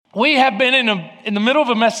We have been in the middle of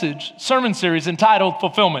a sermon series entitled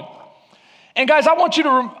Fulfillment. And guys, I want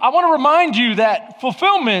to remind you that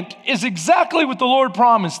fulfillment is exactly what the Lord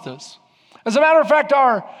promised us. As a matter of fact,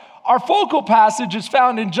 our focal passage is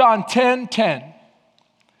found in John 10:10.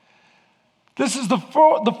 This is the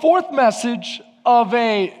fourth message of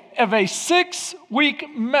a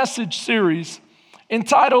 6-week message series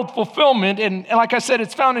entitled Fulfillment. And like I said,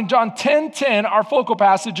 it's found in John 10:10, our focal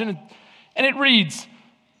passage, and it reads,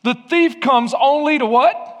 "The thief comes only to"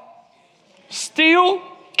 what? "Steal,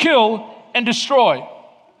 kill, and destroy.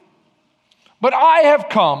 But I have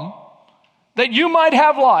come that you might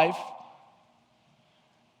have life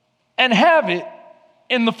and have it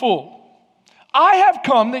in the full." I have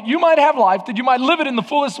come that you might have life, that you might live it in the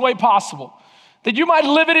fullest way possible, that you might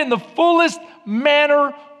live it in the fullest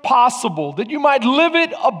manner possible, that you might live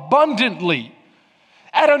it abundantly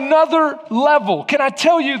at another level. Can I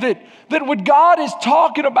tell you that what God is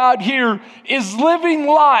talking about here is living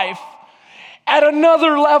life at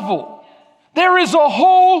another level? There is a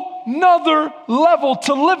whole nother level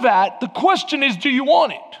to live at. The question is, do you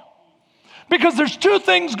want it? Because there's two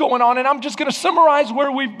things going on, and I'm just going to summarize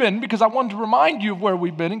where we've been because I wanted to remind you of where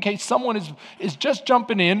we've been in case someone is just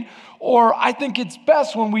jumping in, or I think it's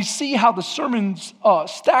best when we see how the sermons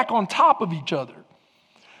stack on top of each other.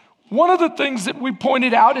 One of the things that we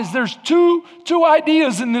pointed out is there's two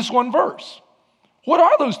ideas in this one verse. What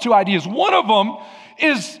are those two ideas? One of them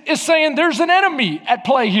is saying there's an enemy at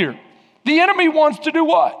play here. The enemy wants to do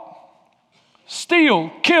what?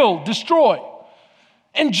 Steal, kill, destroy.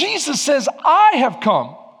 And Jesus says, I have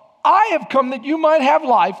come that you might have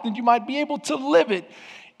life, that you might be able to live it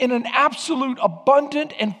in an absolute,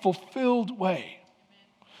 abundant, and fulfilled way.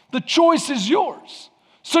 The choice is yours.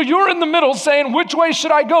 So you're in the middle saying, which way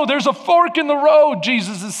should I go? There's a fork in the road,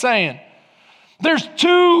 Jesus is saying. There's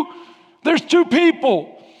two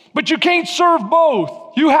people, but you can't serve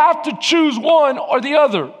both. You have to choose one or the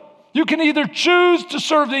other. You can either choose to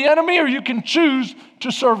serve the enemy or you can choose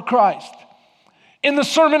to serve Christ. In the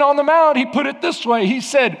Sermon on the Mount, he put it this way. He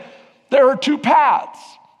said, there are two paths.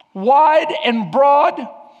 Wide and broad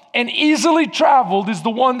and easily traveled is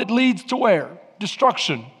the one that leads to where?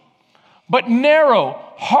 Destruction. But narrow,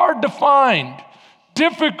 hard to find,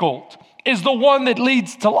 difficult is the one that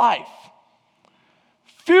leads to life.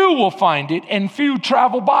 Few will find it and few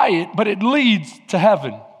travel by it, but it leads to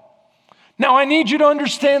heaven. Now, I need you to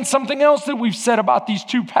understand something else that we've said about these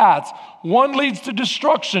two paths. One leads to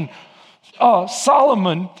destruction.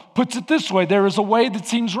 Solomon puts it this way: there is a way that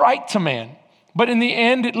seems right to man, but in the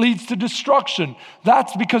end it leads to destruction.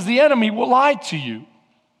 That's because the enemy will lie to you.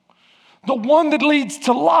 The one that leads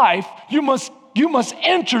to life, you must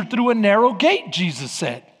enter through a narrow gate, Jesus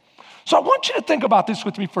said. So I want you to think about this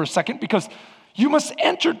with me for a second, because you must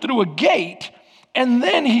enter through a gate, and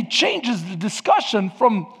then he changes the discussion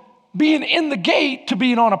from being in the gate to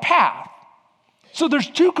being on a path. So there's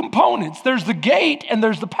two components. There's the gate and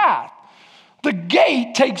there's the path. The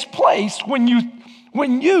gate takes place when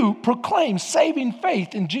you proclaim saving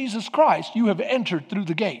faith in Jesus Christ. You have entered through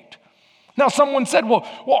the gate. Now someone said, well,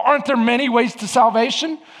 aren't there many ways to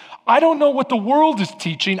salvation? I don't know what the world is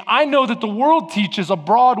teaching. I know that the world teaches a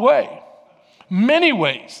broad way, many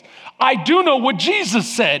ways. I do know what Jesus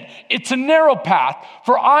said. It's a narrow path,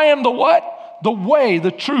 for I am the what? The way,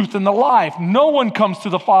 the truth, and the life. No one comes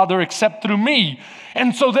to the Father except through me.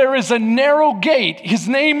 And so there is a narrow gate. His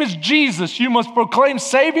name is Jesus. You must proclaim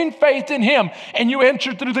saving faith in him, and you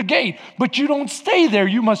enter through the gate. But you don't stay there.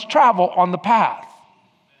 You must travel on the path.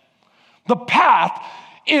 The path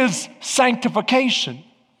is sanctification.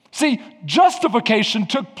 See, justification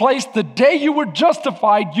took place the day you were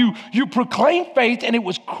justified. You proclaimed faith, and it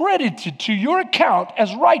was credited to your account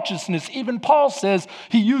as righteousness. Even Paul says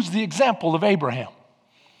he used the example of Abraham.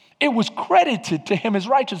 It was credited to him as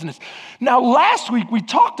righteousness. Now, last week we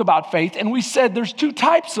talked about faith, and we said there's two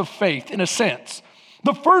types of faith in a sense.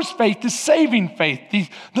 The first faith is saving faith.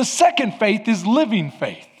 The second faith is living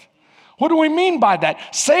faith. What do we mean by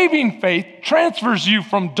that? Saving faith transfers you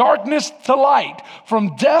from darkness to light,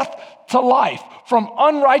 from death to life, from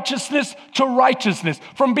unrighteousness to righteousness,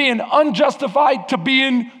 from being unjustified to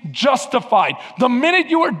being justified. The minute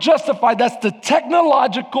you are justified, that's the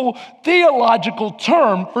technological, theological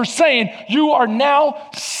term for saying you are now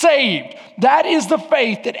saved. That is the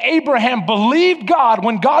faith that Abraham believed God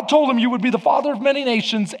when God told him you would be the father of many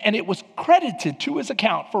nations, and it was credited to his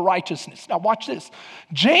account for righteousness. Now watch this.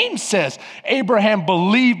 James says Abraham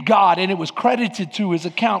believed God, and it was credited to his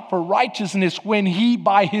account for righteousness when he,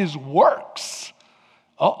 by his works,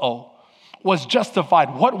 was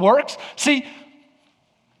justified. What works? See,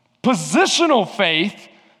 positional faith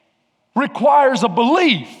requires a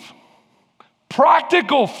belief.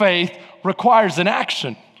 Practical faith requires an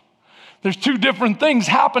action. There's two different things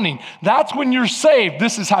happening. That's when you're saved.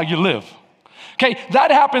 This is how you live. Okay, that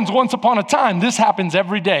happens once upon a time. This happens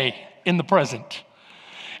every day in the present.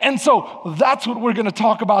 And so that's what we're going to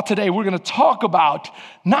talk about today. We're going to talk about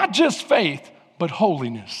not just faith, but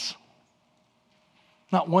holiness.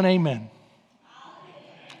 Not one amen.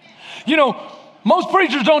 You know, most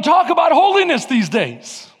preachers don't talk about holiness these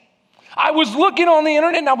days. I was looking on the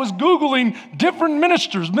internet and I was Googling different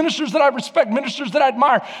ministers that I respect, ministers that I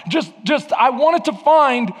admire. I wanted to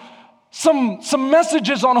find some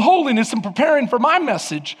messages on holiness and preparing for my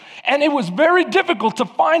message. And it was very difficult to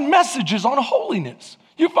find messages on holiness.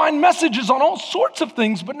 You find messages on all sorts of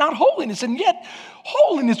things, but not holiness. And yet,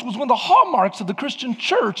 holiness was one of the hallmarks of the Christian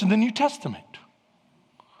church in the New Testament.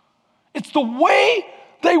 It's the way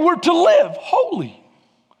they were to live, holy.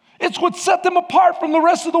 It's what set them apart from the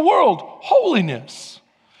rest of the world, holiness.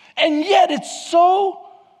 And yet it's so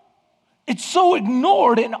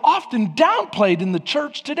ignored and often downplayed in the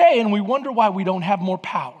church today, and we wonder why we don't have more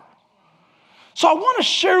power. So I want to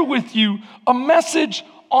share with you a message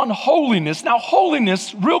on holiness. Now,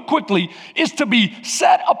 holiness, real quickly, is to be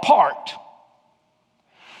set apart,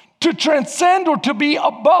 to transcend or to be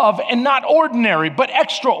above and not ordinary, but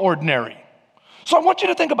extraordinary. So I want you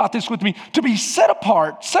to think about this with me. To be set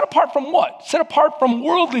apart from what? Set apart from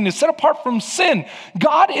worldliness, set apart from sin.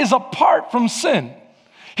 God is apart from sin.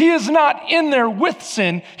 He is not in there with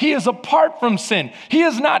sin. He is apart from sin. He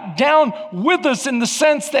is not down with us in the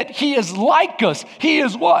sense that he is like us. He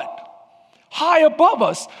is what? High above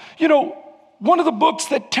us. You know, one of the books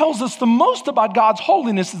that tells us the most about God's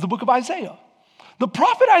holiness is the book of Isaiah. The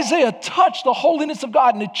prophet Isaiah touched the holiness of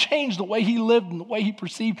God, and it changed the way he lived and the way he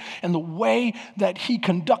perceived and the way that he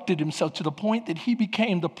conducted himself, to the point that he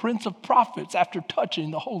became the prince of prophets after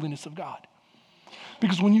touching the holiness of God.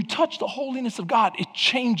 Because when you touch the holiness of God, it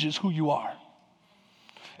changes who you are.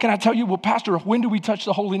 Can I tell you, well, Pastor, when do we touch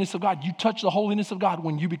the holiness of God? You touch the holiness of God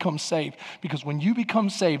when you become saved. Because when you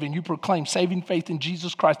become saved and you proclaim saving faith in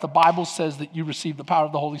Jesus Christ, the Bible says that you receive the power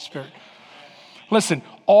of the Holy Spirit. Listen,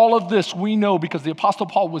 all of this we know because the Apostle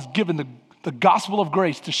Paul was given the gospel of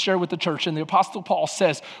grace to share with the church. And the Apostle Paul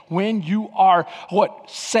says, when you are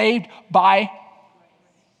saved by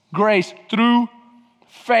grace through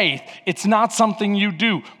faith, it's not something you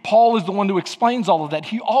do. Paul is the one who explains all of that.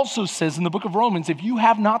 He also says in the book of Romans, if you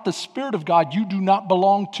have not the Spirit of God, you do not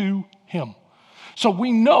belong to him. So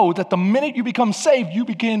we know that the minute you become saved,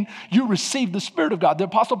 you receive the Spirit of God. The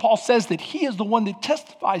Apostle Paul says that he is the one that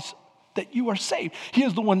testifies that you are saved. He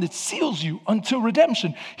is the one that seals you until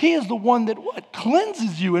redemption. He is the one that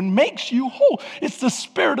cleanses you and makes you whole. It's the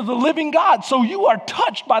Spirit of the living God. So you are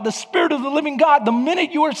touched by the Spirit of the living God the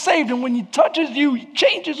minute you are saved. And when he touches you, he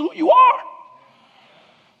changes who you are.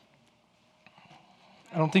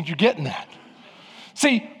 I don't think you're getting that.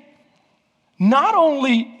 See, not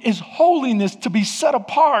only is holiness to be set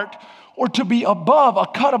apart or to be above, a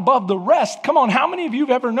cut above the rest. Come on, how many of you have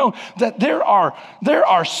ever known that there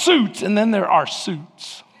are suits and then there are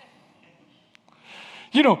suits?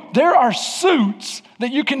 You know, there are suits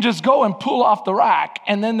that you can just go and pull off the rack,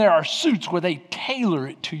 and then there are suits where they tailor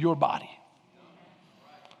it to your body.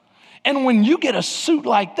 And when you get a suit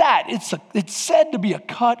like that, it's said to be a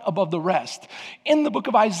cut above the rest. In the book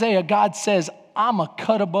of Isaiah, God says, I'm a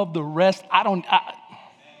cut above the rest.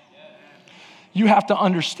 You have to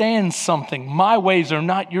understand something. My ways are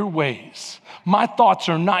not your ways. My thoughts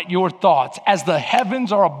are not your thoughts. As the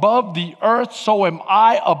heavens are above the earth, so am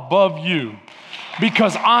I above you.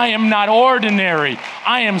 Because I am not ordinary.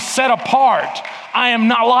 I am set apart. I am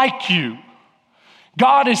not like you.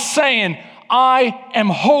 God is saying, I am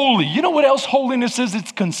holy. You know what else holiness is?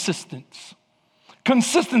 It's consistency.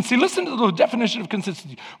 Consistency, listen to the definition of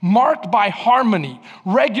consistency. Marked by harmony,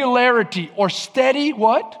 regularity, or steady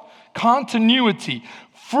what? Continuity,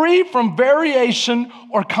 free from variation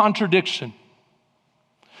or contradiction.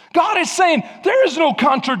 God is saying, there is no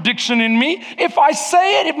contradiction in me. If I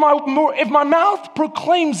say it, if my mouth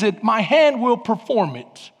proclaims it, my hand will perform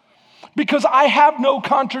it. Because I have no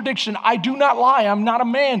contradiction. I do not lie. I'm not a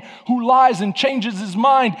man who lies and changes his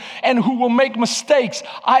mind and who will make mistakes.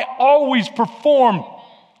 I always perform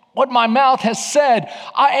what my mouth has said.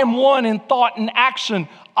 I am one in thought and action.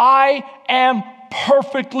 I am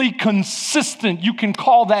perfectly consistent. You can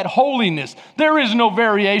call that holiness. There is no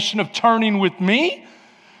variation of turning with me.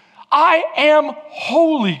 I am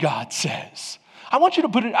holy, God says. I want you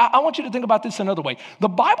to think about this another way. The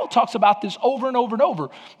Bible talks about this over and over and over,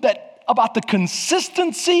 about the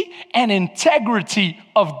consistency and integrity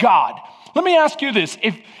of God. Let me ask you this.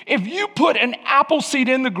 If you put an apple seed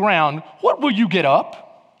in the ground, what will you get up?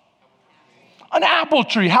 An apple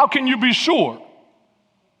tree, how can you be sure?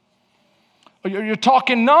 You're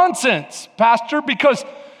talking nonsense, Pastor, because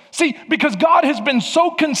God has been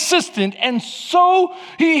so consistent and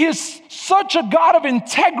He is such a God of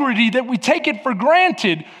integrity that we take it for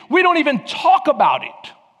granted. We don't even talk about it.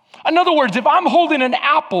 In other words, if I'm holding an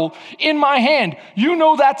apple in my hand, you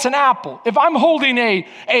know that's an apple. If I'm holding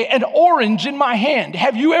an orange in my hand,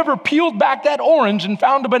 have you ever peeled back that orange and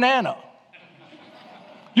found a banana?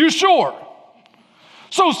 You sure?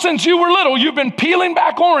 So since you were little, you've been peeling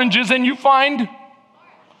back oranges and you find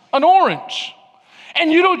an orange.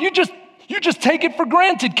 And you just take it for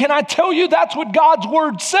granted. Can I tell you that's what God's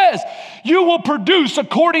word says? You will produce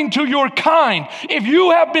according to your kind. If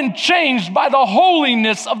you have been changed by the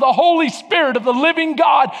holiness of the Holy Spirit of the living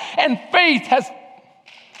God, and faith has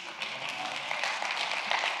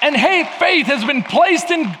been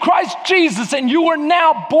placed in Christ Jesus, and you are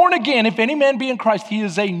now born again. If any man be in Christ, he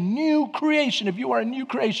is a new creation. If you are a new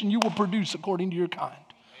creation, you will produce according to your kind.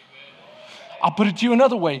 I'll put it to you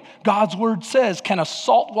another way. God's word says, can a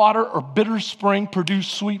saltwater or bitter spring produce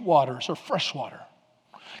sweet waters or fresh water?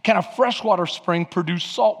 Can a freshwater spring produce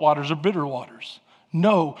salt waters or bitter waters?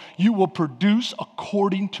 No, you will produce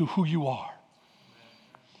according to who you are.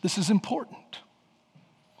 This is important.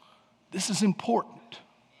 This is important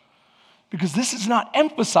because this is not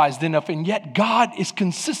emphasized enough, and yet God is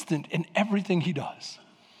consistent in everything he does.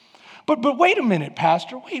 But wait a minute,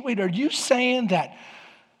 Pastor. Wait, are you saying that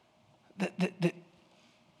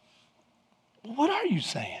what are you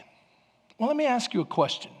saying? Well, let me ask you a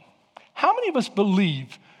question. How many of us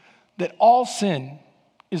believe that all sin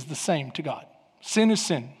is the same to God? Sin is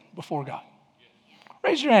sin before God.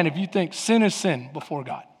 Raise your hand if you think sin is sin before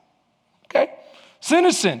God. Okay? Sin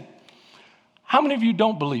is sin. How many of you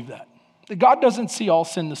don't believe that? That God doesn't see all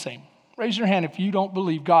sin the same. Raise your hand if you don't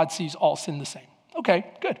believe God sees all sin the same. Okay,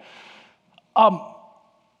 good.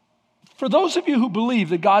 For those of you who believe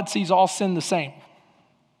that God sees all sin the same,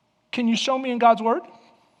 can you show me in God's word?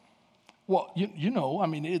 Well,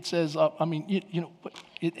 it says,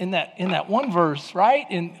 in that one verse, right?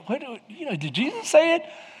 Did Jesus say it?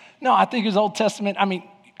 No, I think it's Old Testament.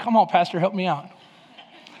 Come on, Pastor, help me out.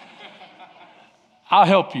 I'll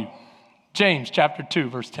help you. James chapter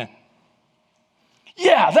 2, verse 10.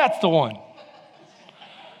 Yeah, that's the one.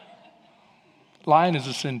 Lying is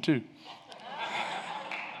a sin too.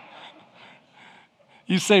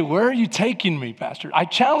 You say, where are you taking me, Pastor? I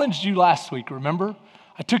challenged you last week, remember?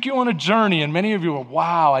 I took you on a journey, and many of you were,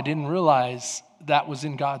 wow, I didn't realize that was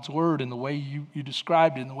in God's word and the way you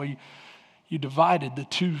described it and the way you divided the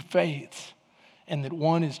two faiths. And that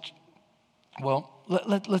one is,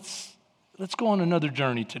 let's go on another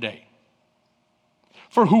journey today.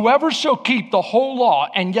 For whoever shall keep the whole law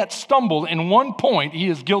and yet stumble in one point, he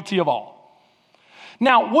is guilty of all.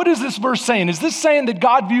 Now, what is this verse saying? Is this saying that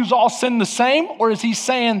God views all sin the same, or is he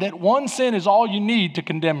saying that one sin is all you need to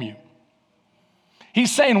condemn you?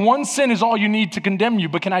 He's saying one sin is all you need to condemn you,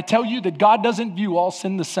 but can I tell you that God doesn't view all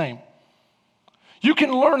sin the same? You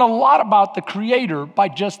can learn a lot about the Creator by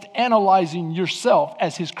just analyzing yourself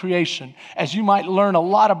as his creation, as you might learn a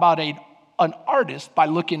lot about an artist by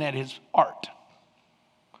looking at his art.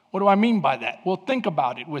 What do I mean by that? Well, think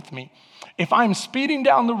about it with me. If I'm speeding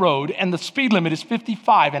down the road and the speed limit is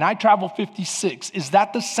 55 and I travel 56, is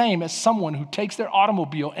that the same as someone who takes their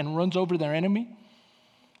automobile and runs over their enemy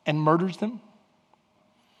and murders them?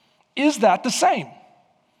 Is that the same?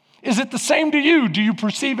 Is it the same to you? Do you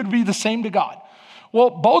perceive it to be the same to God? Well,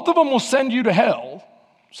 both of them will send you to hell,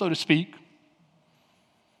 so to speak.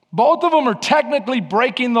 Both of them are technically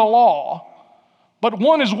breaking the law, but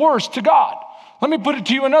one is worse to God. Let me put it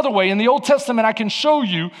to you another way. In the Old Testament, I can show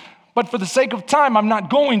you, but for the sake of time, I'm not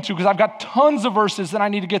going to because I've got tons of verses that I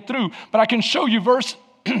need to get through. But I can show you verse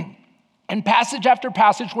and passage after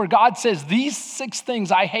passage where God says, these 6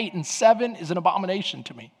 things I hate and 7 is an abomination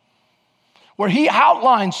to me. Where he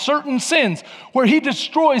outlines certain sins, where he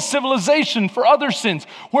destroys civilization for other sins,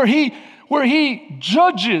 where he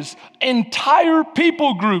judges entire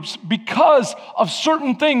people groups because of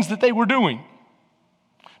certain things that they were doing.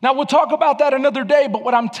 Now, we'll talk about that another day, but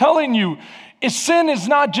what I'm telling you is sin is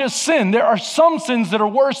not just sin. There are some sins that are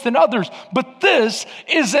worse than others, but this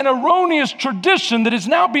is an erroneous tradition that is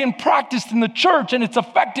now being practiced in the church, and it's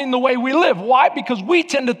affecting the way we live. Why? Because we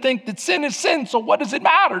tend to think that sin is sin, so what does it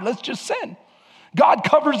matter? Let's just sin. God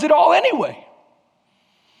covers it all anyway.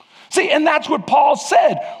 See, and that's what Paul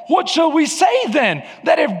said. What shall we say then?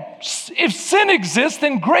 That if sin exists,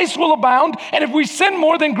 then grace will abound. And if we sin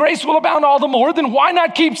more, then grace will abound all the more. Then why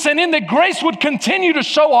not keep sinning that grace would continue to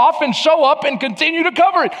show off and show up and continue to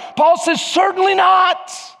cover it? Paul says, certainly not.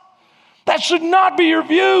 That should not be your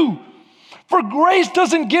view. For grace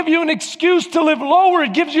doesn't give you an excuse to live lower.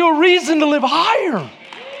 It gives you a reason to live higher.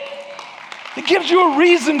 It gives you a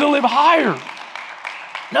reason to live higher.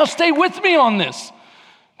 Now stay with me on this,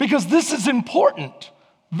 because this is important.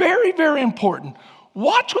 Very, very important.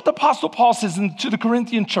 Watch what the Apostle Paul says to the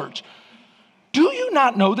Corinthian church. Do you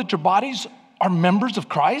not know that your bodies are members of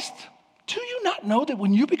Christ? Do you not know that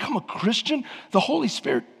when you become a Christian, the Holy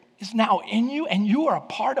Spirit is now in you and you are a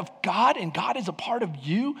part of God and God is a part of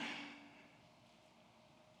you?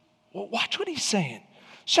 Well, watch what he's saying.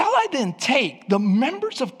 Shall I then take the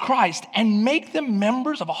members of Christ and make them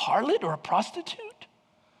members of a harlot or a prostitute?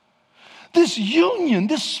 This union,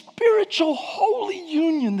 this spiritual holy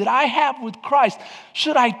union that I have with Christ,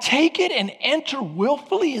 should I take it and enter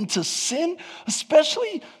willfully into sin,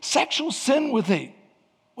 especially sexual sin with a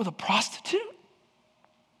prostitute?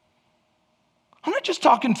 I'm not just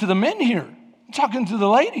talking to the men here. I'm talking to the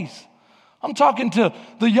ladies. I'm talking to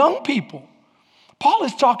the young people. Paul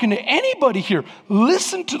is talking to anybody here.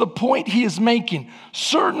 Listen to the point he is making.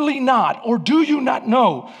 Certainly not, or do you not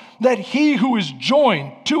know that he who is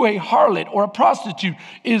joined to a harlot or a prostitute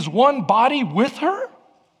is one body with her?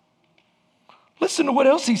 Listen to what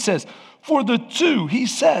else he says. For the two, he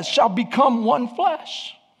says, shall become one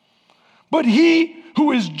flesh. But he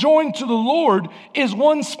who is joined to the Lord is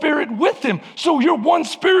one spirit with him. So you're one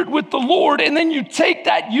spirit with the Lord, and then you take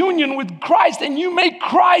that union with Christ and you make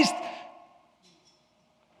Christ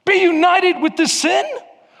be united with the sin,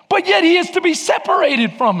 but yet he is to be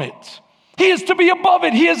separated from it. He is to be above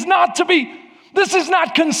it. He is not to be, this is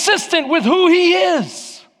not consistent with who he is.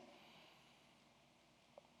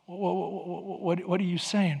 What are you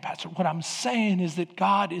saying, Pastor? What I'm saying is that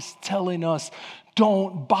God is telling us,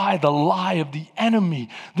 don't buy the lie of the enemy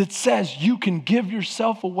that says you can give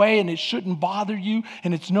yourself away and it shouldn't bother you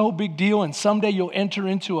and it's no big deal and someday you'll enter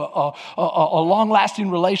into a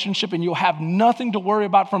long-lasting relationship and you'll have nothing to worry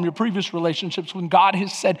about from your previous relationships, when God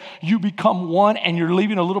has said you become one and you're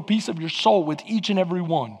leaving a little piece of your soul with each and every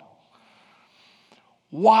one.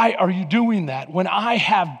 Why are you doing that when I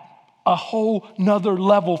have a whole nother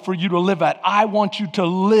level for you to live at? I want you to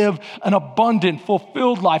live an abundant,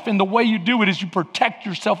 fulfilled life. And the way you do it is you protect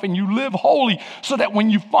yourself and you live holy, so that when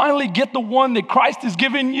you finally get the one that Christ has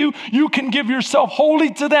given you, you can give yourself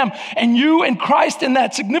wholly to them. And you and Christ and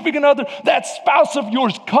that significant other, that spouse of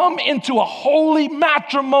yours, come into a holy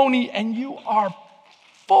matrimony and you are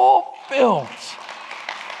fulfilled.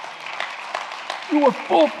 You are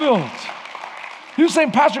fulfilled. You're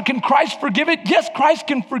saying, Pastor, can Christ forgive it? Yes, Christ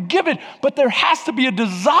can forgive it, but there has to be a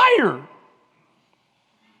desire.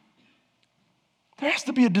 There has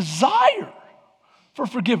to be a desire for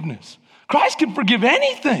forgiveness. Christ can forgive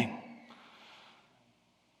anything.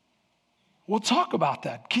 We'll talk about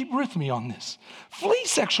that. Keep with me on this. Flee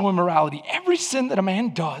sexual immorality. Every sin that a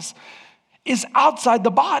man does is outside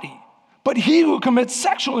the body, but he who commits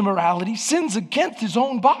sexual immorality sins against his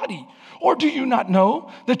own body. Or do you not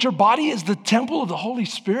know that your body is the temple of the Holy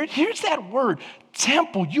Spirit? Here's that word,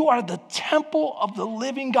 temple. You are the temple of the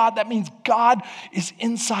living God. That means God is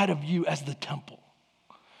inside of you as the temple.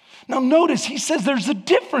 Now notice, he says there's a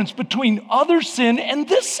difference between other sin and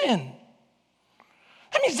this sin.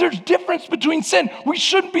 That means there's difference between sin. We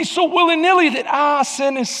shouldn't be so willy-nilly that,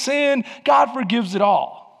 sin is sin. God forgives it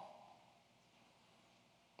all.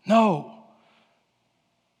 No.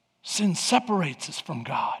 Sin separates us from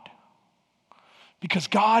God. Because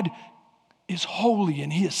God is holy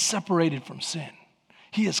and he is separated from sin.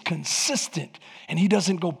 He is consistent and he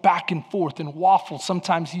doesn't go back and forth and waffle.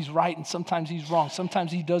 Sometimes he's right and sometimes he's wrong.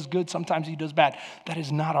 Sometimes he does good, sometimes he does bad. That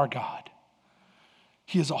is not our God.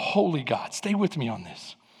 He is a holy God. Stay with me on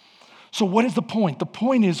this. So what is the point? The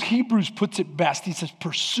point is, Hebrews puts it best. He says,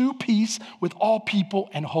 pursue peace with all people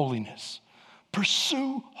and holiness.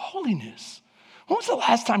 Pursue holiness. When was the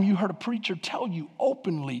last time you heard a preacher tell you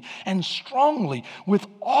openly and strongly with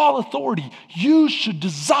all authority, you should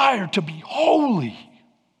desire to be holy?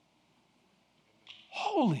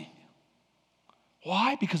 Holy.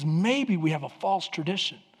 Why? Because maybe we have a false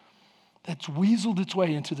tradition that's weaseled its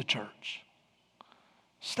way into the church.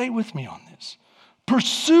 Stay with me on this.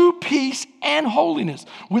 Pursue peace and holiness,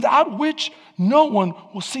 without which no one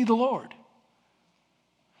will see the Lord.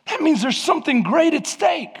 That means there's something great at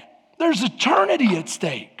stake. There's eternity at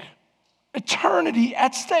stake. Eternity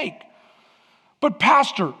at stake. But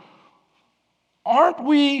Pastor, aren't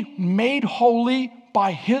we made holy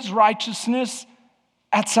by his righteousness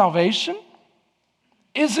at salvation?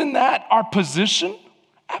 Isn't that our position?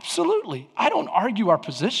 Absolutely. I don't argue our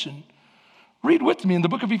position. Read with me in the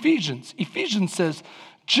book of Ephesians. Ephesians says,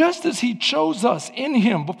 just as he chose us in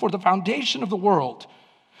him before the foundation of the world,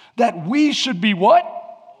 that we should be what?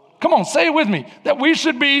 Come on, say it with me. That we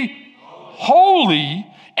should be holy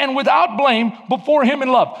and without blame before him in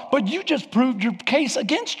love. But you just proved your case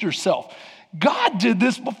against yourself. God did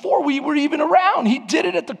this before we were even around. He did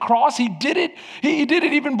it at the cross. He did it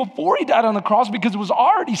even before he died on the cross because it was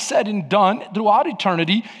already said and done throughout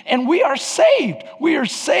eternity. And we are saved. We are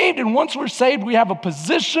saved. And once we're saved, we have a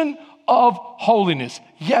position of holiness.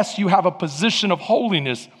 Yes, you have a position of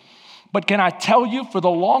holiness. But can I tell you, for the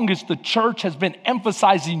longest, the church has been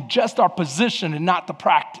emphasizing just our position and not the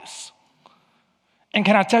practice. And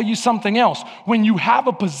can I tell you something else? When you have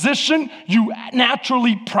a position, you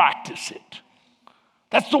naturally practice it.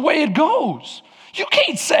 That's the way it goes. You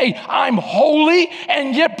can't say, I'm holy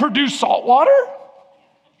and yet produce salt water.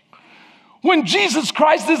 When Jesus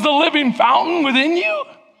Christ is the living fountain within you,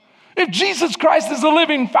 if Jesus Christ is the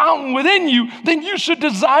living fountain within you, then you should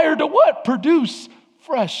desire to what? Produce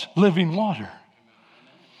fresh living water.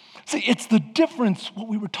 See, it's the difference what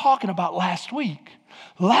we were talking about last week.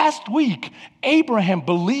 Last week, Abraham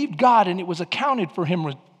believed God and it was accounted for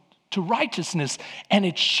him to righteousness, and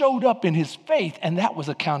it showed up in his faith, and that was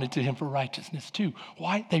accounted to him for righteousness too.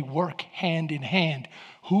 Why? They work hand in hand.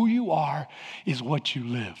 Who you are is what you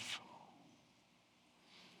live.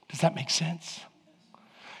 Does that make sense?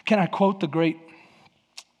 Can I quote the great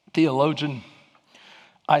theologian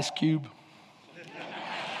Ice Cube?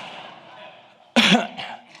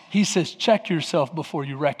 He says, check yourself before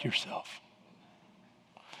you wreck yourself.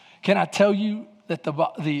 Can I tell you that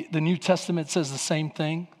the New Testament says the same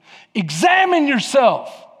thing? Examine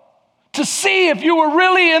yourself to see if you were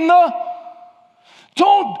really in the...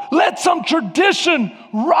 Don't let some tradition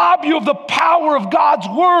rob you of the power of God's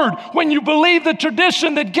word. When you believe the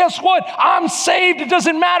tradition that, guess what? I'm saved. It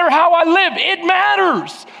doesn't matter how I live. It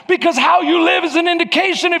matters because how you live is an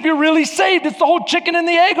indication if you're really saved. It's the whole chicken and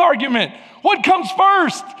the egg argument. What comes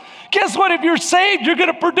first? Guess what? If you're saved, you're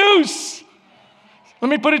going to produce. Let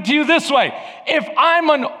me put it to you this way. If I'm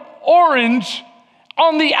an orange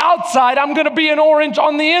on the outside, I'm going to be an orange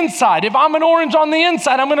on the inside. If I'm an orange on the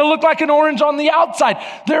inside, I'm going to look like an orange on the outside.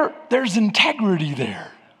 There's integrity there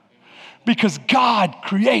because God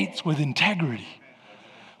creates with integrity.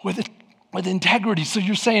 With integrity. So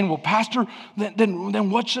you're saying, well, Pastor, then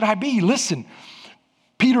what should I be? Listen,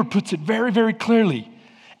 Peter puts it very, very clearly.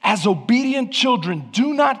 As obedient children,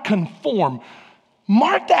 do not conform.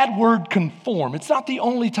 Mark that word conform. It's not the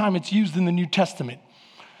only time it's used in the New Testament.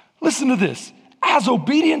 Listen to this. As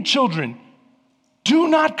obedient children, do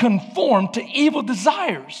not conform to evil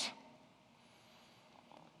desires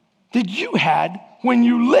that you had when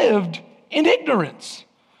you lived in ignorance.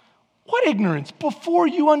 What ignorance? Before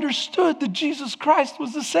you understood that Jesus Christ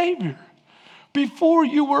was the Savior. Before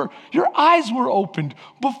your eyes were opened,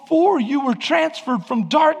 before you were transferred from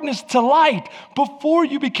darkness to light, before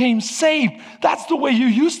you became saved. That's the way you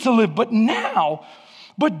used to live. But now,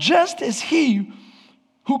 just as he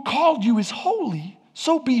who called you is holy,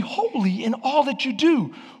 so be holy in all that you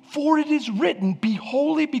do. For it is written, be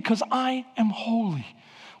holy because I am holy.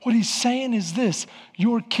 What he's saying is this,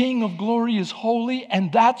 your King of glory is holy,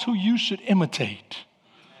 and that's who you should imitate.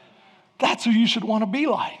 That's who you should want to be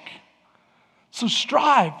like. So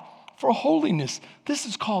strive for holiness. This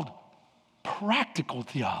is called practical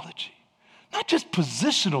theology. Not just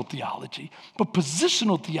positional theology, but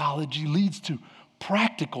positional theology leads to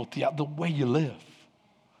practical theology, the way you live.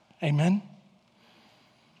 Amen?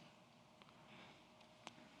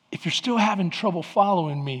 If you're still having trouble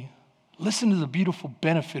following me, listen to the beautiful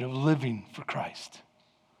benefit of living for Christ.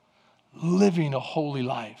 Living a holy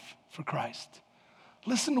life for Christ.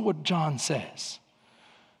 Listen to what John says.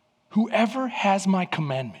 Whoever has my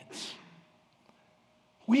commandments,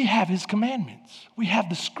 we have his commandments. We have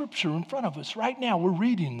the scripture in front of us right now. We're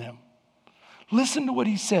reading them. Listen to what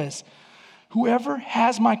he says. Whoever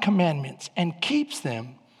has my commandments and keeps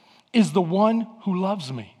them is the one who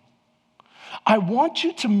loves me. I want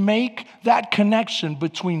you to make that connection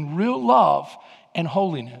between real love and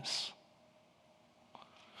holiness.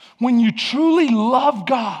 When you truly love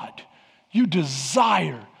God, you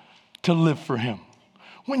desire to live for him.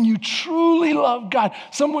 When you truly love God.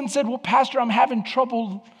 Someone said, well, Pastor, I'm having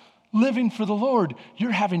trouble living for the Lord.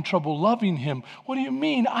 You're having trouble loving him. What do you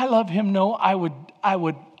mean? I love him. No, I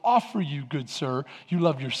would offer you, good sir, you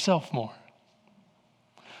love yourself more.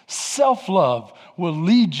 Self-love will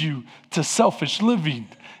lead you to selfish living.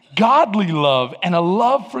 Godly love and a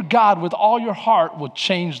love for God with all your heart will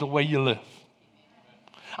change the way you live.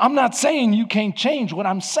 I'm not saying you can't change. What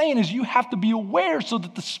I'm saying is you have to be aware so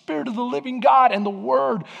that the Spirit of the living God and the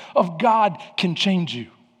Word of God can change you.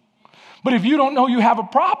 But if you don't know you have a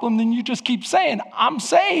problem, then you just keep saying, I'm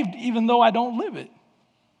saved, even though I don't live it.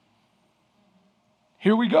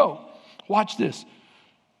 Here we go. Watch this.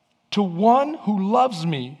 To one who loves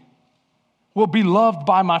me will be loved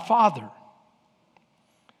by my Father.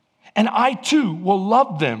 And I too will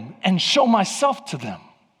love them and show myself to them.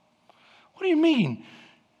 What do you mean?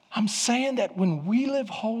 I'm saying that when we live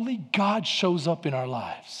holy, God shows up in our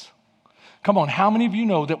lives. Come on, how many of you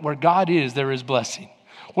know that where God is, there is blessing?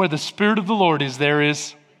 Where the Spirit of the Lord is, there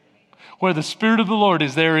is. Where the Spirit of the Lord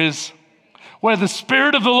is, there is. Where the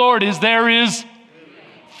Spirit of the Lord is, there is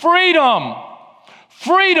freedom.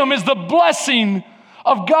 Freedom is the blessing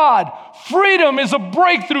of God. Freedom is a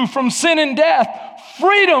breakthrough from sin and death.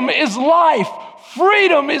 Freedom is life.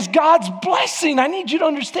 Freedom is God's blessing. I need you to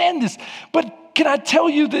understand this. But can I tell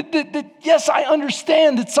you that yes, I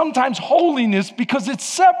understand that sometimes holiness, because it's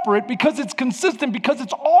separate, because it's consistent, because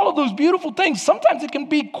it's all of those beautiful things, sometimes it can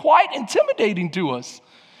be quite intimidating to us.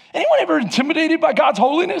 Anyone ever intimidated by God's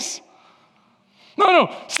holiness?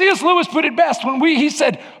 No. C.S. Lewis put it best when he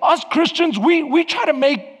said, us Christians, we try to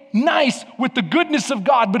make nice with the goodness of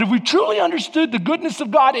God, but if we truly understood the goodness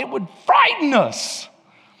of God, it would frighten us.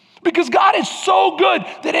 Because God is so good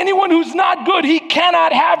that anyone who's not good, he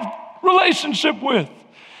cannot have relationship with.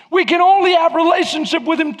 We can only have relationship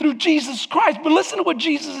with him through Jesus Christ. But listen to what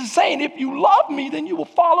Jesus is saying. If you love me, then you will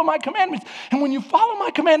follow my commandments. And when you follow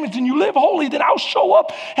my commandments and you live holy, then I'll show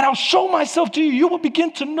up and I'll show myself to you. You will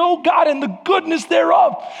begin to know God and the goodness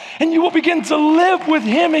thereof. And you will begin to live with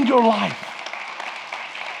him in your life.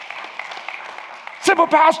 Say,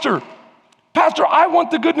 but Pastor, I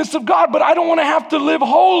want the goodness of God, but I don't want to have to live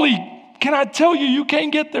holy. Can I tell you, you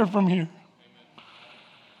can't get there from here.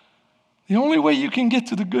 The only way you can get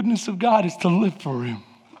to the goodness of God is to live for him.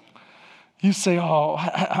 You say, oh,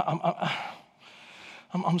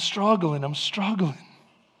 I'm struggling.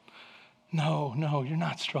 No, you're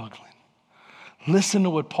not struggling. Listen to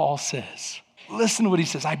what Paul says. Listen to what he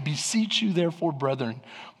says. I beseech you, therefore, brethren,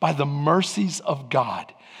 by the mercies of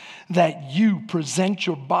God, that you present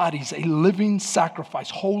your bodies a living sacrifice,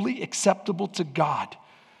 holy, acceptable to God.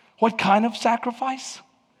 What kind of sacrifice?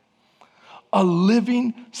 A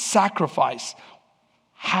living sacrifice.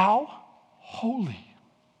 How? Holy.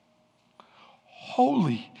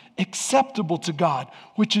 Holy, acceptable to God,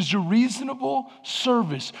 which is your reasonable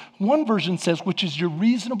service. One version says, which is your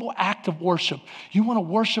reasonable act of worship. You want to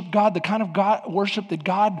worship God, the kind of God worship that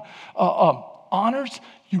God honors,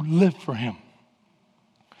 you live for him.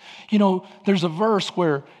 You know, there's a verse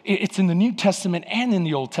where it's in the New Testament and in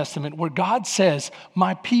the Old Testament where God says,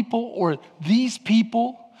 my people or these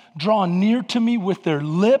people draw near to me with their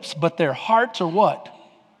lips, but their hearts are what?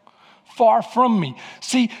 Far from me.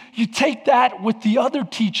 See, you take that with the other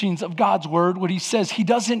teachings of God's word, what he says, he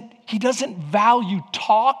doesn't value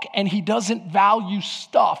talk and he doesn't value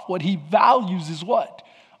stuff. What he values is what?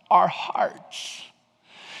 Our hearts.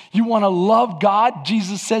 You want to love God?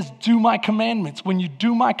 Jesus says, do my commandments. When you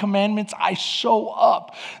do my commandments, I show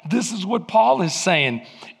up. This is what Paul is saying.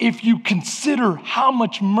 If you consider how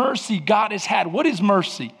much mercy God has had, what is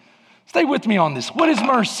mercy? Stay with me on this. What is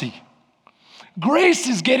mercy? Grace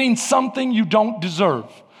is getting something you don't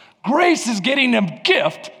deserve. Grace is getting a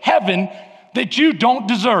gift, heaven, that you don't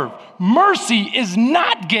deserve. Mercy is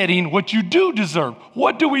not getting what you do deserve.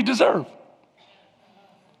 What do we deserve?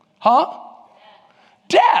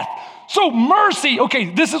 Death. So mercy,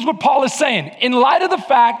 okay, this is what Paul is saying. In light of the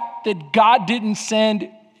fact that God didn't send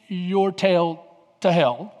your tail to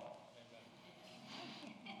hell,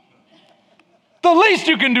 the least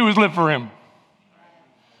you can do is live for him.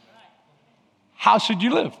 How should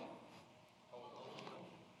you live?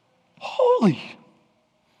 Holy.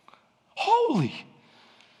 Holy.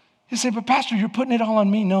 You say, but Pastor, you're putting it all on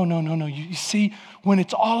me. No. You see, when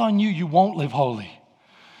it's all on you, you won't live holy.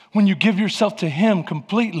 When you give yourself to him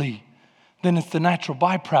completely, then it's the natural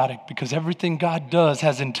byproduct because everything God does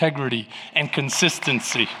has integrity and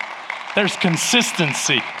consistency. There's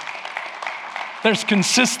consistency. There's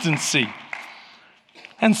consistency.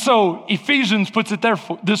 And so Ephesians puts it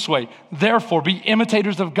this way, therefore be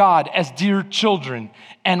imitators of God as dear children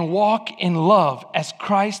and walk in love as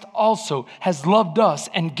Christ also has loved us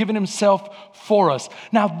and given himself for us.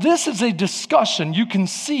 Now this is a discussion. You can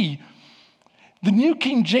see the New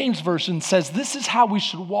King James Version says this is how we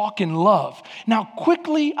should walk in love. Now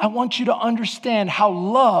quickly, I want you to understand how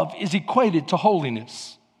love is equated to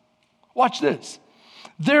holiness. Watch this.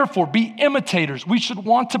 Therefore be imitators. We should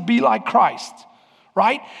want to be like Christ.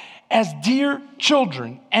 Right? As dear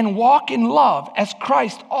children and walk in love as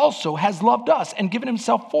Christ also has loved us and given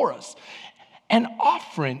himself for us, an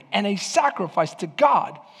offering and a sacrifice to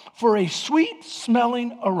God for a sweet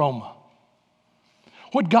smelling aroma.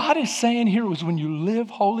 What God is saying here is when you live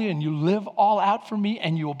holy and you live all out for me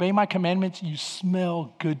and you obey my commandments, you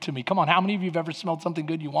smell good to me. Come on, how many of you have ever smelled something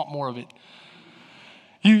good? You want more of it.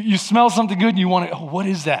 You smell something good and you want it. Oh, what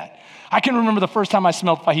is that? I can remember the first time I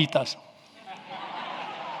smelled fajitas.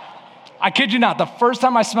 I kid you not, the first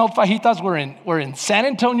time I smelled fajitas, we're in San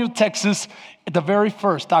Antonio, Texas, at the very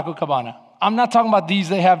first Taco Cabana. I'm not talking about these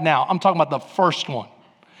they have now. I'm talking about the first one.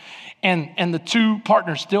 And the two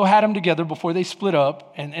partners still had them together before they split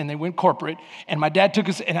up and they went corporate. And my dad took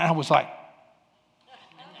us, and I was like,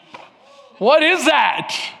 what is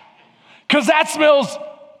that? Because that smells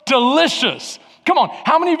delicious. Come on,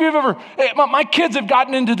 how many of you have ever, my kids have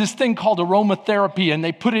gotten into this thing called aromatherapy, and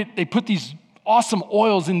they put these awesome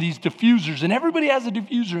oils in these diffusers, and everybody has a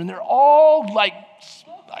diffuser, and they're all like,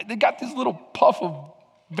 they got this little puff of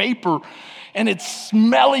vapor, and it's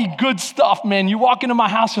smelly good stuff, man. You walk into my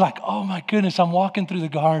house, you're like, oh my goodness, I'm walking through the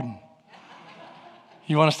garden.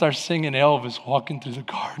 You want to start singing Elvis, walking through the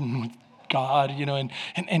garden with God,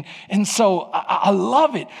 and so I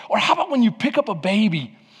love it. Or how about when you pick up a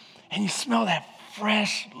baby and you smell that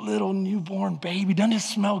fresh little newborn baby? Doesn't it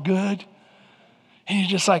smell good? And you're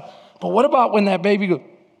just like, but what about when that baby goes,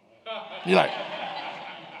 you're like,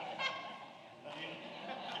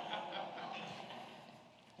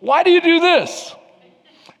 why do you do this?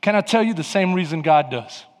 Can I tell you the same reason God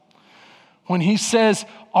does? When he says,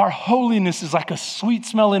 our holiness is like a sweet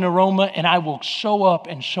smelling aroma, and I will show up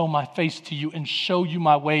and show my face to you and show you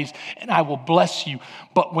my ways, and I will bless you.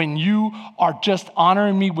 But when you are just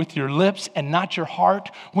honoring me with your lips and not your heart,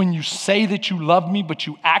 when you say that you love me, but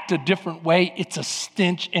you act a different way, it's a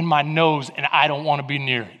stench in my nose, and I don't want to be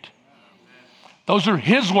near it. Those are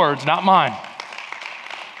his words, not mine.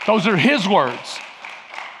 Those are his words.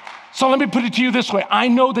 So let me put it to you this way. I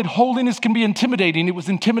know that holiness can be intimidating. It was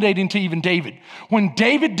intimidating to even David. When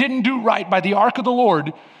David didn't do right by the ark of the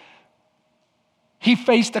Lord, he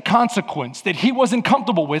faced a consequence that he wasn't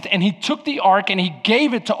comfortable with, and he took the ark and he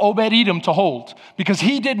gave it to Obed-Edom to hold because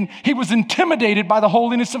he was intimidated by the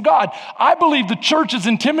holiness of God. I believe the church is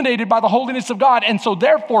intimidated by the holiness of God, and so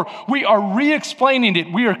therefore we are re-explaining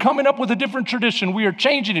it. We are coming up with a different tradition. We are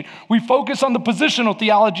changing it. We focus on the positional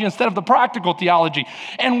theology instead of the practical theology,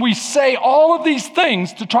 and we say all of these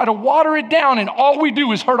things to try to water it down, and all we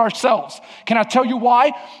do is hurt ourselves. Can I tell you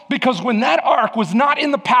why? Because when that ark was not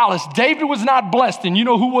in the palace, David was not blessed. And you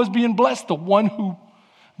know who was being blessed? The one who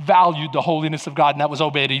valued the holiness of God, and that was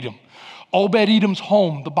Obed-Edom. Obed-Edom's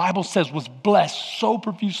home, the Bible says, was blessed so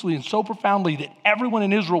profusely and so profoundly that everyone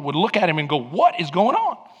in Israel would look at him and go, what is going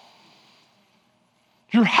on?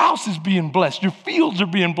 Your house is being blessed. Your fields are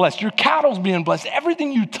being blessed. Your cattle's being blessed.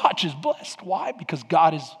 Everything you touch is blessed. Why? Because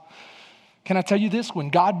God is, can I tell you this? When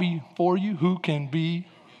God be for you, who can be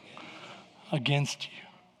against you?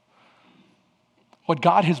 What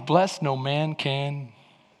God has blessed, no man can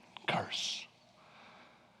curse.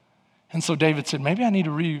 And so David said, maybe I need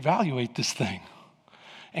to reevaluate this thing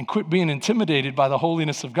and quit being intimidated by the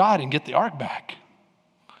holiness of God and get the ark back.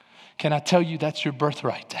 Can I tell you that's your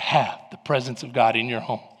birthright, to have the presence of God in your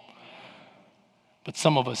home? But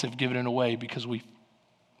some of us have given it away because we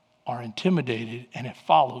are intimidated and have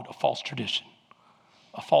followed a false tradition.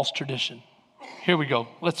 A false tradition. Here we go.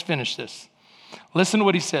 Let's finish this. Listen to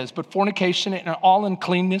what he says. But fornication and all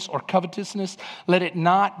uncleanness or covetousness, let it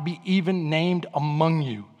not be even named among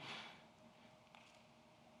you,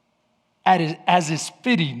 as is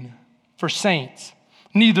fitting for saints.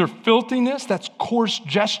 Neither filthiness, that's coarse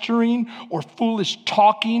gesturing, or foolish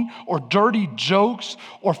talking, or dirty jokes,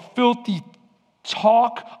 or filthy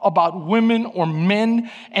talk about women or men,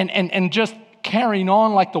 and just carrying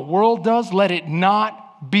on like the world does, let it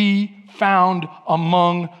not be found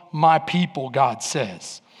among my people, God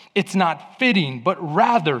says. It's not fitting, but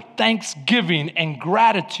rather thanksgiving and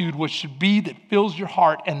gratitude, which should be that fills your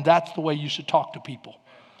heart, and that's the way you should talk to people.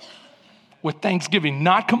 With thanksgiving,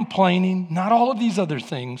 not complaining, not all of these other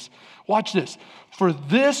things. Watch this. For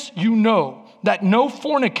this you know that no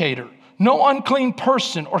fornicator, no unclean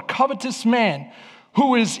person or covetous man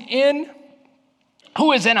who is an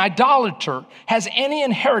idolater has any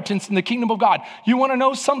inheritance in the kingdom of God. You want to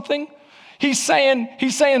know something? He's saying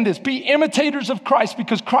this, be imitators of Christ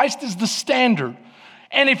because Christ is the standard.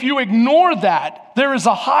 And if you ignore that, there is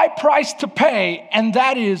a high price to pay, and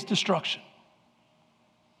that is destruction.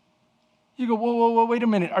 You go, whoa, wait a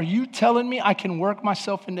minute. Are you telling me I can work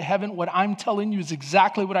myself into heaven? What I'm telling you is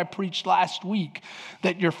exactly what I preached last week,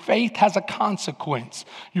 that your faith has a consequence.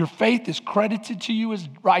 Your faith is credited to you as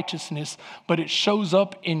righteousness, but it shows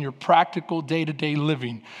up in your practical day-to-day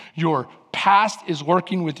living. Your past is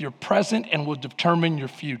working with your present and will determine your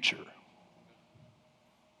future.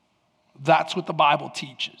 That's what the Bible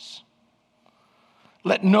teaches.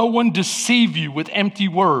 Let no one deceive you with empty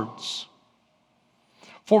words.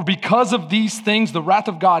 For because of these things, the wrath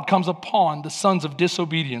of God comes upon the sons of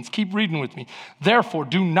disobedience. Keep reading with me. Therefore,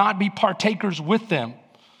 do not be partakers with them.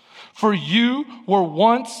 For you were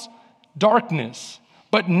once darkness,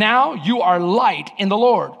 but now you are light in the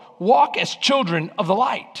Lord. Walk as children of the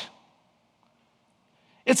light.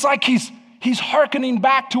 It's like he's hearkening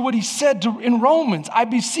back to what he said in Romans. I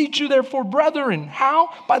beseech you, therefore, brethren. How?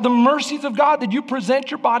 By the mercies of God, that you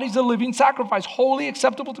present your bodies a living sacrifice, wholly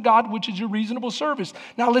acceptable to God, which is your reasonable service.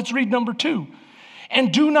 Now let's read number 2.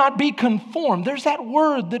 And do not be conformed. There's that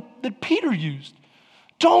word that Peter used.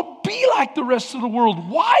 Don't be like the rest of the world.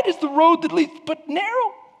 Wide is the road that leads, but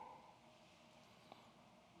narrow.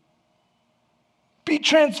 Be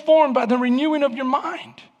transformed by the renewing of your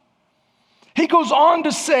mind. He goes on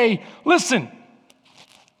to say, listen,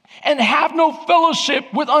 and have no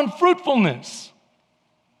fellowship with unfruitfulness.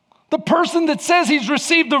 The person that says he's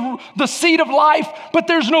received the seed of life, but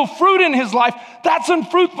there's no fruit in his life, that's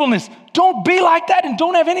unfruitfulness. Don't be like that and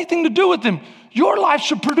don't have anything to do with them. Your life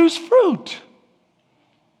should produce fruit.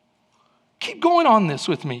 Keep going on this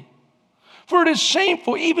with me. For it is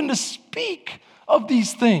shameful even to speak of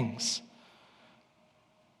these things.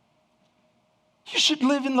 You should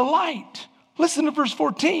live in the light. Listen to verse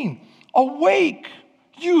 14. Awake,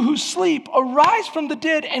 you who sleep, arise from the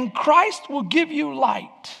dead, and Christ will give you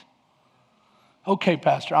light. Okay,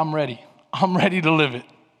 Pastor, I'm ready. I'm ready to live it.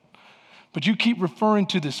 But you keep referring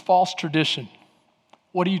to this false tradition.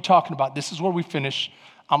 What are you talking about? This is where we finish.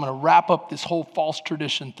 I'm going to wrap up this whole false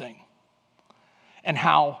tradition thing and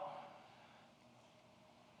how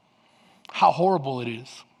horrible it is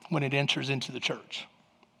when it enters into the church.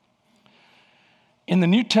 In the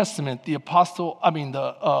New Testament,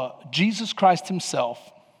 Jesus Christ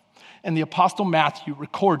himself and the Apostle Matthew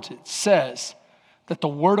records it, says that the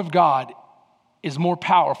Word of God is more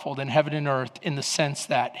powerful than heaven and earth in the sense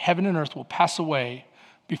that heaven and earth will pass away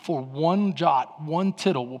before one jot, one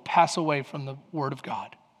tittle will pass away from the Word of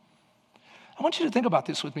God. I want you to think about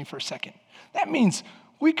this with me for a second. That means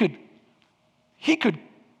he could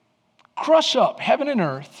crush up heaven and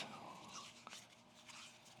earth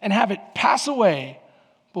and have it pass away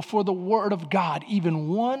before the Word of God, even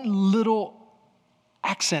one little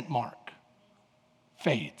accent mark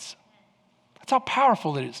fades. That's how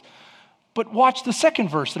powerful it is. But watch the second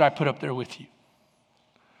verse that I put up there with you.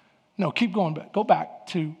 No, keep going back. Go back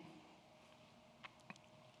to,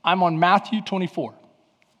 I'm on Matthew 24,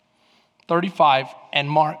 35, and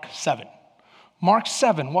Mark 7. Mark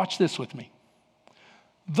 7, watch this with me.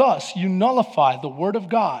 Thus you nullify the Word of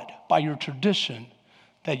God by your tradition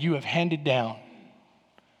that you have handed down,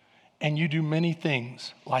 and you do many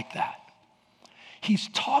things like that. He's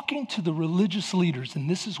talking to the religious leaders, and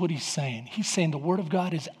this is what he's saying. He's saying the Word of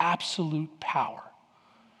God is absolute power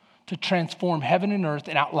to transform heaven and earth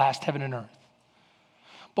and outlast heaven and earth.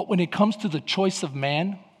 But when it comes to the choice of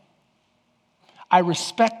man, I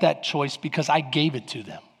respect that choice because I gave it to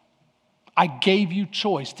them. I gave you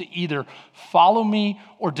choice to either follow me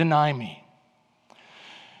or deny me.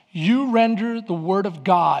 You render the Word of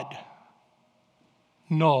God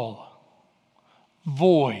null,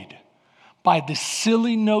 void, by the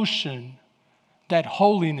silly notion that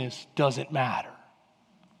holiness doesn't matter.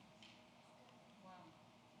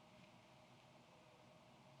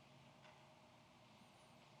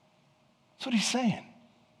 That's what he's saying.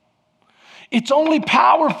 It's only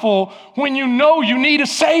powerful when you know you need a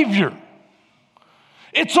Savior.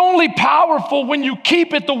 It's only powerful when you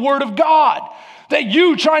keep it the Word of God. That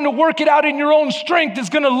you trying to work it out in your own strength is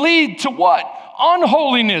going to lead to what?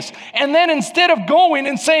 Unholiness. And then instead of going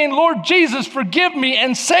and saying, Lord Jesus, forgive me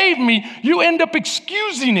and save me, you end up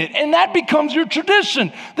excusing it. And that becomes your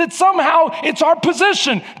tradition, that somehow it's our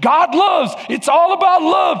position. God loves. It's all about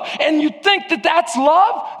love. And you think that that's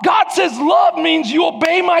love? God says love means you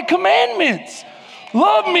obey my commandments.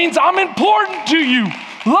 Love means I'm important to you.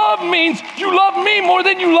 Love means you love me more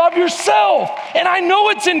than you love yourself. And I know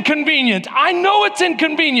it's inconvenient. I know it's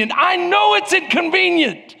inconvenient. I know it's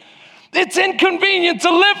inconvenient. It's inconvenient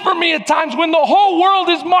to live for me at times when the whole world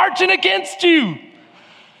is marching against you.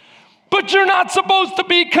 But you're not supposed to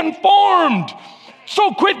be conformed.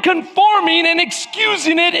 So quit conforming and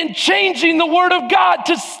excusing it and changing the Word of God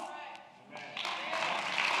to...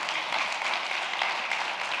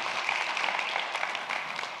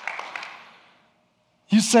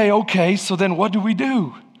 You say, okay, so then what do we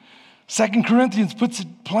do? 2 Corinthians puts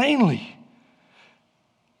it plainly.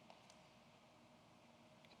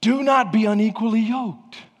 Do not be unequally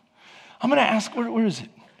yoked. I'm going to ask, where is it?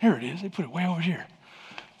 Here it is. They put it way over here.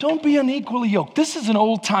 Don't be unequally yoked. This is an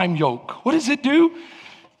old-time yoke. What does it do?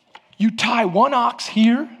 You tie one ox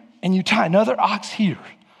here and you tie another ox here.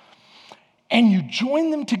 And you join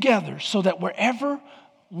them together so that wherever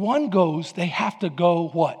one goes, they have to go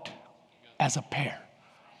what? As a pair.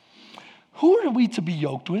 Who are we to be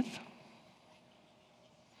yoked with?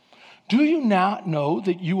 Do you not know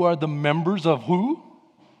that you are the members of who?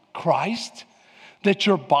 Christ? That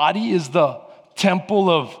your body is the temple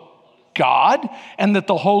of God and that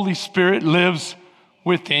the Holy Spirit lives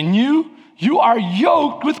within you? You are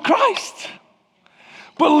yoked with Christ.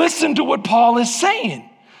 But listen to what Paul is saying.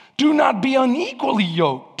 Do not be unequally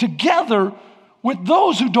yoked together with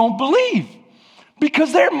those who don't believe,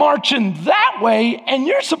 because they're marching that way and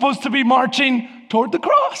you're supposed to be marching toward the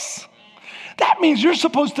cross. That means you're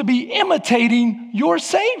supposed to be imitating your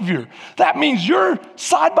Savior. That means you're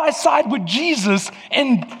side by side with Jesus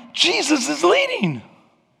and Jesus is leading.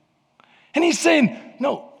 And he's saying,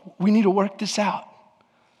 no, we need to work this out.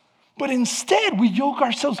 But instead, we yoke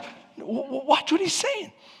ourselves. Watch what he's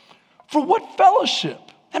saying. For what fellowship?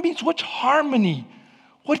 That means what harmony,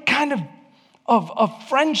 what kind of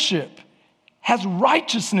friendship has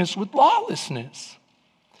righteousness with lawlessness?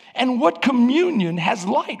 And what communion has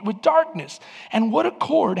light with darkness? And what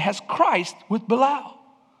accord has Christ with Belial?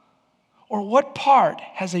 Or what part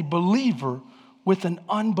has a believer with an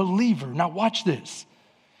unbeliever? Now watch this.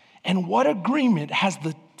 And what agreement has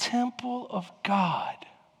the temple of God?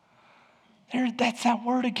 That's that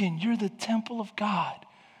word again. You're the temple of God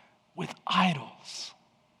with idols.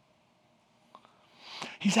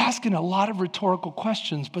 He's asking a lot of rhetorical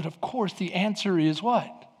questions, but of course the answer is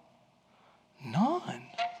what? None.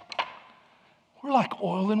 We're like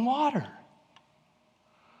oil and water.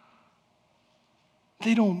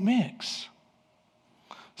 They don't mix.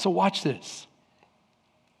 So watch this.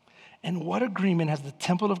 And what agreement has the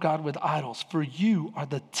temple of God with idols? For you are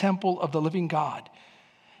the temple of the living God.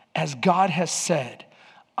 As God has said,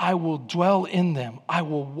 I will dwell in them. I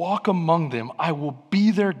will walk among them. I will be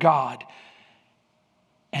their God.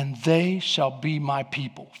 And they shall be my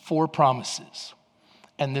people. 4 promises.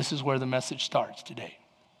 And this is where the message starts today.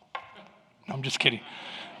 No, I'm just kidding.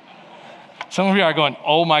 Some of you are going,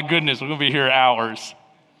 oh my goodness, we're going to be here hours.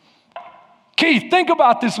 Keith, think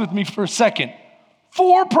about this with me for a second.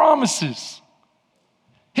 4 promises.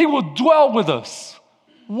 He will dwell with us,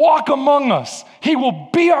 walk among us. He will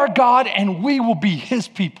be our God and we will be his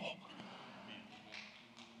people.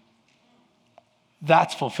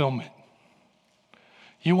 That's fulfillment.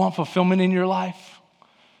 You want fulfillment in your life?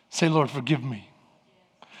 Say, Lord, forgive me.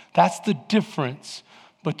 That's the difference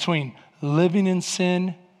between living in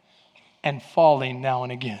sin and falling now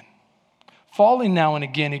and again. Falling now and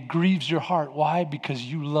again, it grieves your heart. Why? Because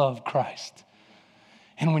you love Christ.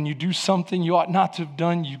 And when you do something you ought not to have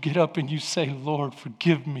done, you get up and you say, Lord,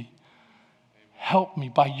 forgive me. Help me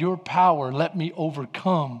by your power. Let me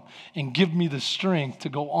overcome and give me the strength to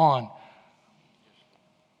go on.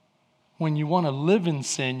 When you want to live in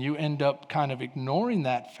sin, you end up kind of ignoring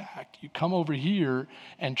that fact. You come over here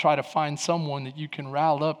and try to find someone that you can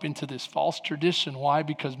rile up into this false tradition. Why?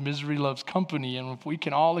 Because misery loves company. And if we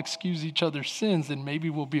can all excuse each other's sins, then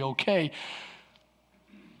maybe we'll be okay.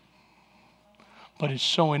 But it's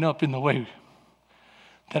showing up in the way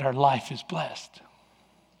that our life is blessed.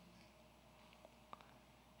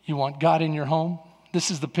 You want God in your home?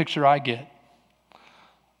 This is the picture I get.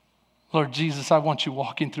 Lord Jesus, I want you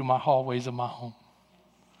walking through my hallways of my home.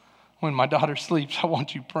 When my daughter sleeps, I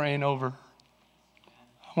want you praying over her.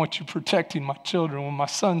 I want you protecting my children. When my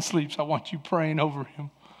son sleeps, I want you praying over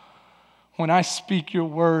him. When I speak your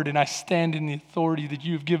word and I stand in the authority that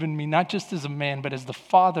you have given me, not just as a man, but as the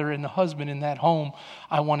father and the husband in that home,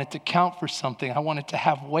 I want it to count for something. I want it to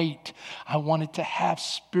have weight. I want it to have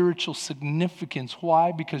spiritual significance.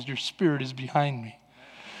 Why? Because your spirit is behind me.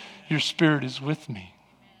 Your spirit is with me.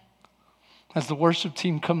 As the worship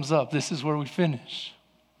team comes up, this is where we finish.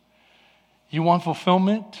 You want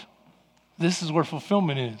fulfillment? This is where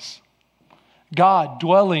fulfillment is. God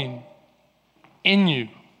dwelling in you,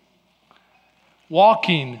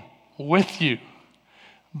 walking with you,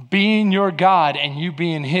 being your God and you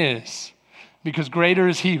being his, because greater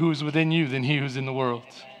is he who is within you than he who's in the world.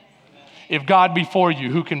 If God be for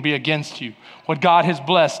you, who can be against you? What God has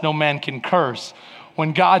blessed, no man can curse.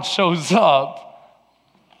 When God shows up,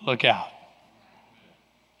 look out.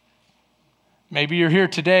 Maybe you're here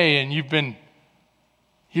today and you've been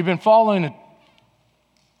following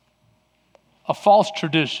a false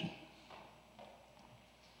tradition.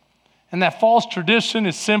 And that false tradition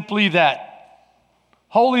is simply that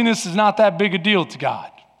holiness is not that big a deal to God.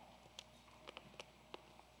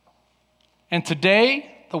 And today,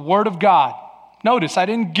 the Word of God, Notice, I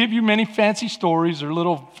didn't give you many fancy stories or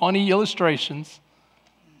little funny illustrations.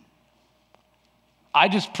 I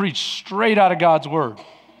just preached straight out of God's word,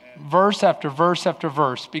 verse after verse after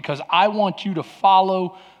verse, because I want you to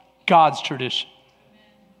follow God's tradition.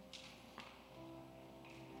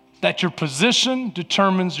 That your position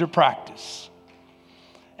determines your practice.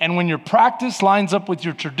 And when your practice lines up with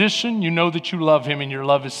your tradition, you know that you love him and your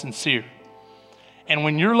love is sincere. And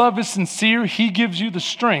when your love is sincere, he gives you the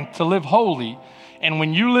strength to live holy. And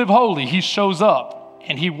when you live holy, he shows up.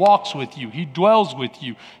 And he walks with you. He dwells with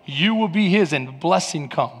you. You will be his, and blessing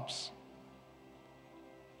comes.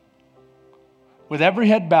 With every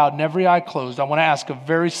head bowed and every eye closed, I want to ask a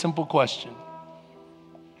very simple question.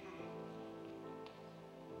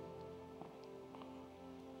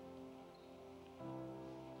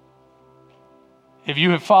 If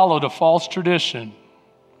you have followed a false tradition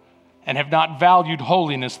and have not valued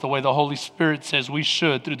holiness the way the Holy Spirit says we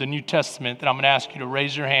should through the New Testament, then I'm going to ask you to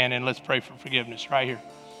raise your hand and let's pray for forgiveness right here.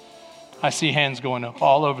 I see hands going up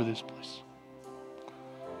all over this place.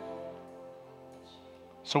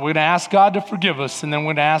 So we're going to ask God to forgive us, and then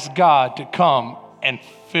we're going to ask God to come and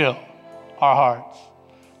fill our hearts,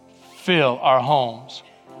 fill our homes,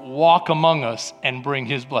 walk among us, and bring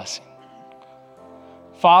his blessing.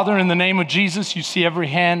 Father, in the name of Jesus, you see every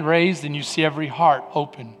hand raised and you see every heart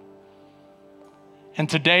open. And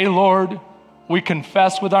today, Lord, we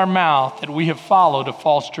confess with our mouth that we have followed a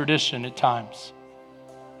false tradition at times.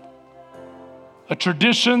 A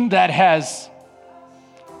tradition that has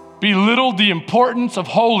belittled the importance of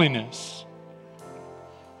holiness,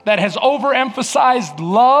 that has overemphasized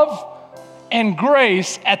love and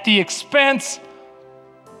grace at the expense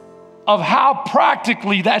of how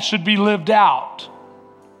practically that should be lived out,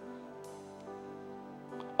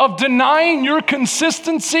 of denying your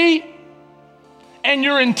consistency and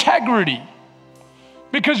your integrity,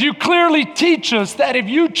 because you clearly teach us that if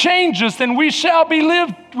you change us, then we shall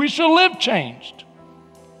live changed.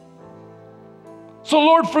 So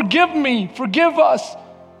Lord, forgive me, forgive us,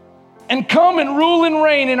 and come and rule and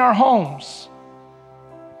reign in our homes.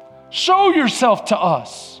 Show yourself to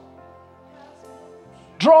us.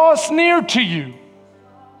 Draw us near to you,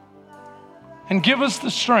 and give us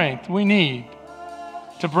the strength we need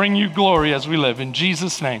to bring you glory as we live. In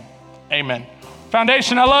Jesus' name, amen.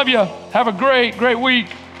 Foundation, I love you. Have a great, great week.